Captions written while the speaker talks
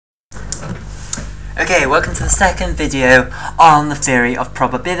Okay, welcome to the second video on the theory of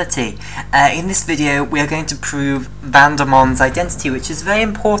probability. In this video we are going to prove Vandermonde's identity, which is a very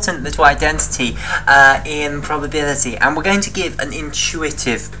important little identity in probability, and we're going to give an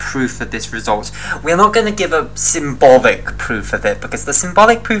intuitive proof of this result. We're not going to give a symbolic proof of it, because the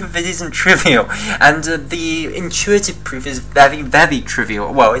symbolic proof of it isn't trivial, and the intuitive proof is very, very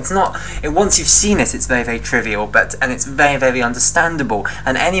trivial. Well, it's not, once you've seen it, it's very, very trivial, and it's very, very understandable,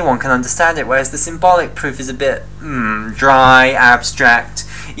 and anyone can understand it, whereas the symbolic proof is a bit dry, abstract.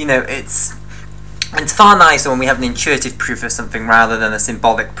 You know, it's far nicer when we have an intuitive proof of something rather than a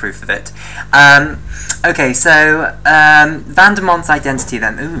symbolic proof of it. Okay, so Vandermonde's identity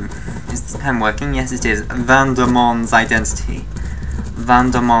then. Ooh, is this pen working? Yes, it is. Vandermonde's identity.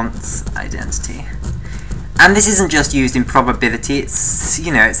 Vandermonde's identity. And this isn't just used in probability. It's,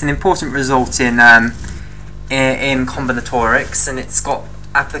 you know, it's an important result in combinatorics, and it's got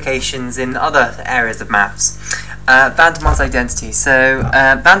applications in other areas of maths. Vandermonde's identity. So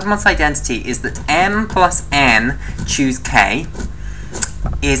Vandermonde's identity is that m plus n choose k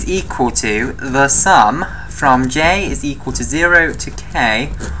is equal to the sum from j is equal to 0 to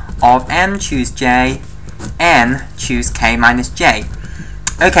k of m choose j, n choose k minus j.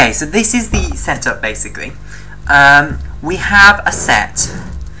 Okay, so this is the setup basically. We have a set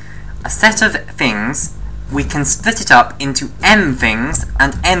of things. We can split it up into m things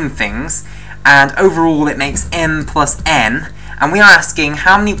and n things, and overall it makes m plus n, and we are asking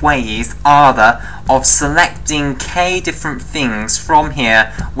how many ways are there of selecting k different things from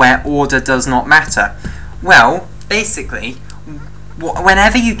here where order does not matter. Well, basically,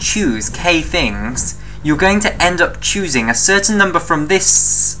 whenever you choose k things, you're going to end up choosing a certain number from this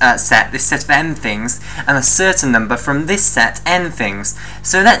set of n things, and a certain number from this set, n things.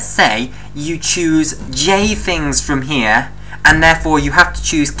 So let's say you choose j things from here, and therefore you have to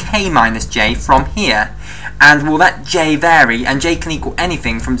choose k minus j from here. And we'll let j vary, and j can equal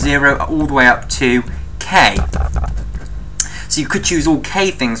anything from 0 all the way up to k. So you could choose all k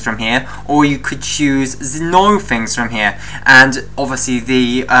things from here, or you could choose no things from here, and obviously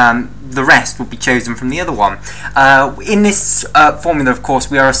the rest will be chosen from the other one. In this formula, of course,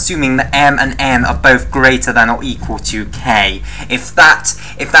 we are assuming that m and n are both greater than or equal to k. If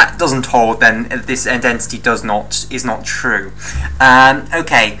that doesn't hold, then this identity is not true.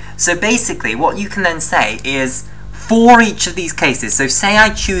 Okay, so basically, what you can then say is, for each of these cases, so say I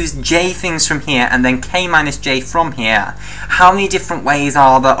choose j things from here and then k minus j from here, how many different ways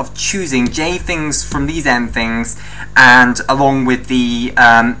are there of choosing j things from these n things, and along with the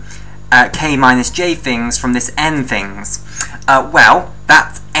k minus j things from this n things? Well,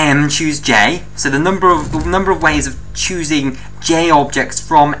 that's m choose j, so the number of ways of choosing j objects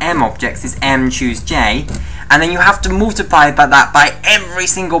from m objects is m choose j, and then you have to multiply that by every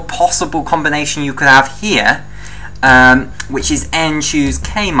single possible combination you could have here, which is n choose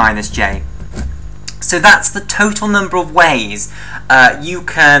k minus j. So that's the total number of ways you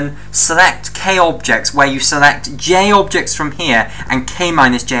can select k objects, where you select j objects from here and k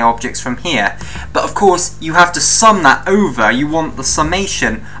minus j objects from here. But of course you have to sum that over. You want the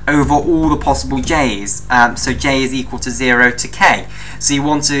summation over all the possible j's. So j is equal to 0 to k. So you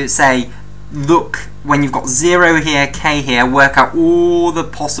want to say, look, when you've got 0 here, k here, work out all the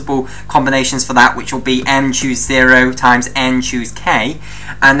possible combinations for that, which will be m choose 0 times n choose k,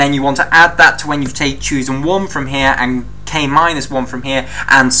 and then you want to add that to when you've chosen 1 from here and k minus 1 from here,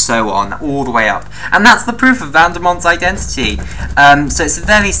 and so on, all the way up. And that's the proof of Vandermonde's identity. So it's a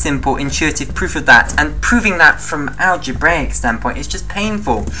very simple, intuitive proof of that, and proving that from algebraic standpoint is just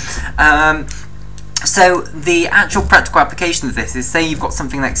painful. So the actual practical application of this is, say you've got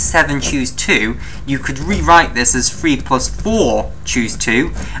something like 7 choose 2, you could rewrite this as 3 plus 4 choose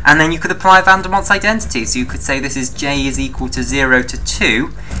 2, and then you could apply Vandermonde's identity. So you could say this is j is equal to 0 to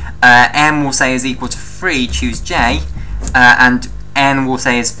 2, m will say is equal to 3 choose j, and n will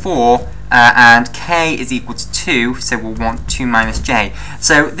say is 4, and k is equal to 2, so we'll want 2 minus j.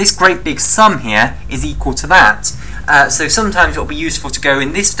 So this great big sum here is equal to that. So sometimes it will be useful to go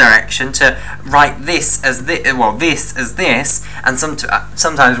in this direction, to write this as this, and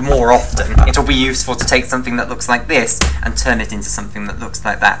sometimes more often it will be useful to take something that looks like this and turn it into something that looks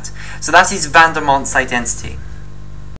like that. So that is Vandermonde's identity.